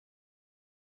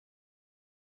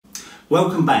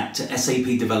Welcome back to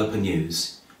SAP Developer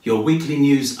News, your weekly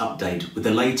news update with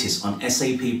the latest on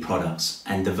SAP products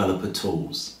and developer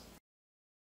tools.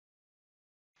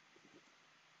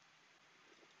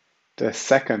 The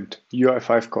second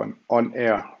UI5con On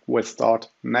Air will start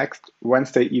next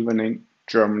Wednesday evening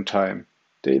German time.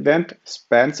 The event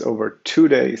spans over 2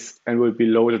 days and will be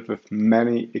loaded with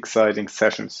many exciting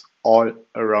sessions all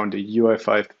around the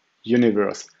UI5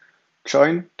 universe.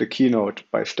 Join the keynote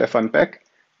by Stefan Beck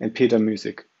and Peter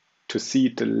Music to see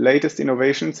the latest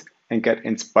innovations and get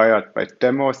inspired by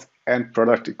demos and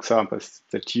product examples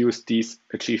that use these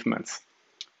achievements.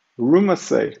 Rumors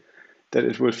say that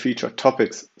it will feature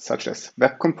topics such as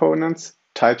web components,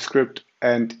 TypeScript,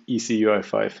 and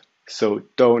ECUI5, so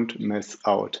don't miss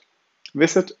out.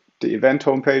 Visit the event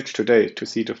homepage today to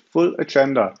see the full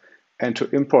agenda and to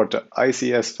import the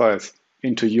ICS files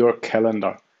into your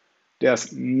calendar.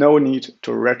 There's no need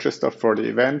to register for the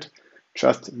event.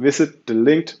 Just visit the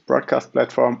linked broadcast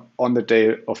platform on the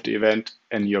day of the event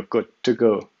and you're good to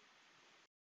go.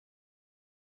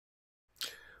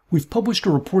 We've published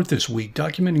a report this week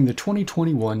documenting the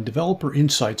 2021 Developer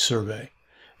Insights Survey.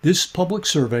 This public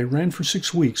survey ran for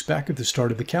 6 weeks back at the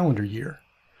start of the calendar year.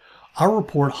 Our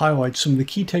report highlights some of the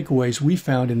key takeaways we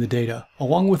found in the data,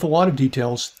 along with a lot of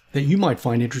details that you might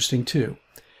find interesting too.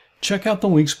 Check out the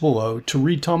links below to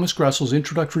read Thomas Gressel's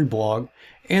introductory blog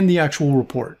and the actual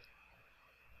report.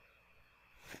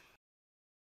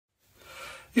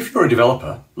 If you're a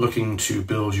developer looking to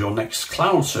build your next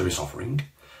cloud service offering,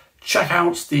 check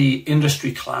out the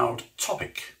Industry Cloud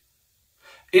topic.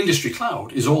 Industry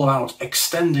Cloud is all about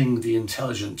extending the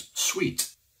intelligent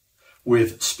suite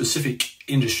with specific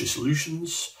industry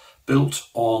solutions built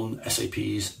on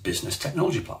SAP's business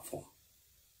technology platform.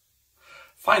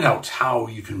 Find out how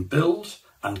you can build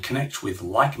and connect with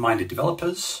like-minded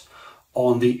developers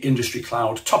on the Industry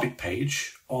Cloud topic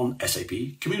page on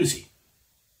SAP Community.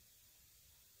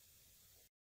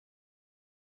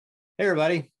 Hey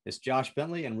everybody, it's Josh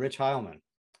Bentley and Rich Heilman.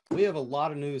 We have a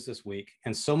lot of news this week,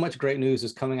 and so much great news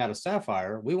is coming out of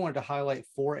Sapphire, we wanted to highlight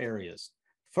 4 areas.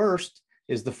 First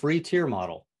is the free tier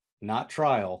model, not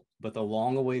trial, but the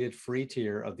long-awaited free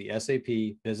tier of the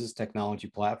SAP Business Technology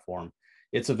Platform.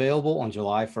 It's available on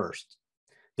July 1st.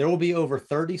 There will be over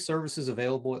 30 services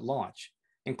available at launch,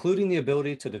 including the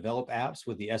ability to develop apps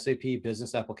with the SAP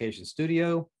Business Application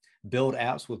Studio, build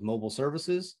apps with mobile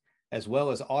services, as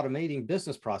well as automating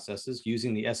business processes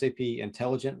using the SAP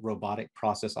Intelligent Robotic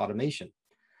Process Automation.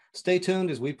 Stay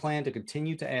tuned as we plan to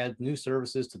continue to add new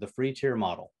services to the free tier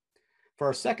model. For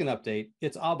our second update,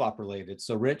 it's ABAP related.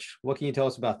 So Rich, what can you tell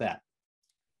us about that?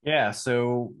 Yeah,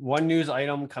 so one news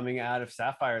item coming out of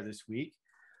Sapphire this week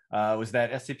was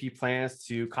that SAP plans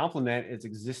to complement its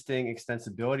existing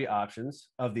extensibility options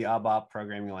of the ABAP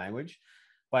programming language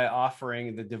by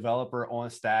offering the developer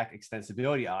on-stack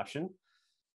extensibility option.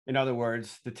 In other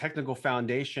words, the technical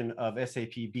foundation of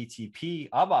SAP BTP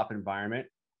ABAP environment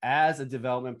as a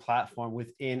development platform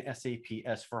within SAP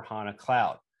S/4HANA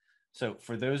Cloud. So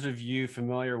for those of you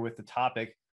familiar with the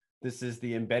topic, this is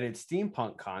the embedded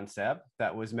steampunk concept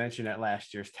that was mentioned at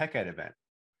last year's TechEd event.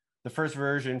 The first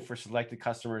version for selected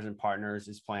customers and partners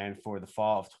is planned for the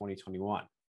fall of 2021.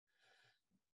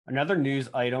 Another news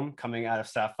item coming out of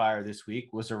Sapphire this week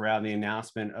was around the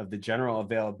announcement of the general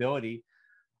availability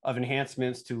of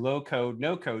enhancements to low-code,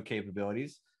 no-code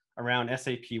capabilities around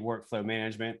SAP Workflow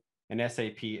Management and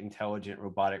SAP Intelligent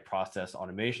Robotic Process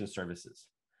Automation services.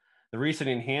 The recent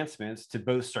enhancements to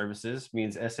both services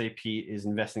means SAP is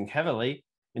investing heavily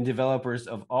in developers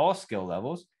of all skill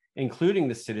levels, including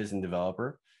the citizen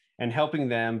developer, and helping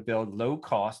them build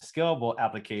low-cost, scalable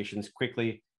applications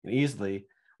quickly and easily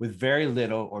with very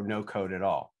little or no code at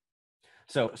all.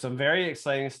 So some very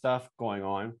exciting stuff going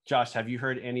on. Josh, have you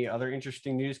heard any other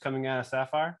interesting news coming out of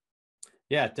Sapphire?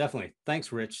 Yeah, definitely.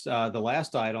 Thanks, Rich. The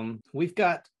last item, we've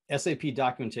got SAP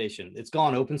documentation. It's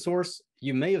gone open source.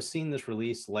 You may have seen this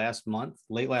release last month.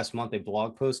 Late last month, a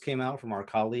blog post came out from our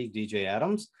colleague, DJ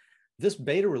Adams. This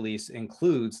beta release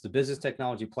includes the Business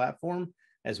Technology Platform,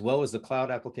 as well as the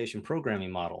Cloud Application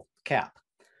Programming Model, CAP.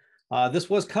 This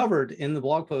was covered in the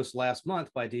blog post last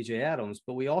month by DJ Adams,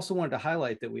 but we also wanted to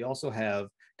highlight that we also have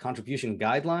contribution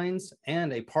guidelines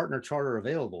and a partner charter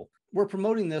available. We're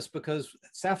promoting this because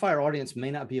Sapphire audience may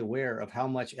not be aware of how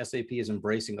much SAP is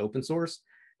embracing open source,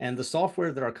 and the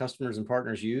software that our customers and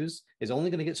partners use is only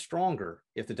going to get stronger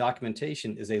if the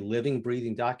documentation is a living,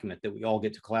 breathing document that we all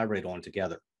get to collaborate on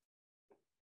together.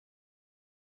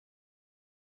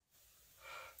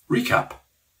 reCAP.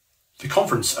 The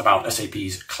conference about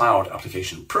SAP's Cloud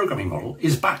Application Programming Model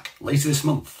is back later this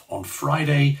month on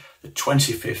Friday, the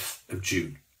 25th of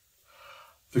June.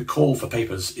 The call for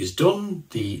papers is done,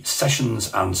 the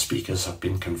sessions and speakers have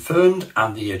been confirmed,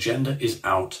 and the agenda is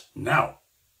out now.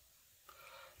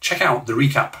 Check out the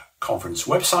reCAP conference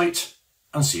website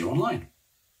and see you online.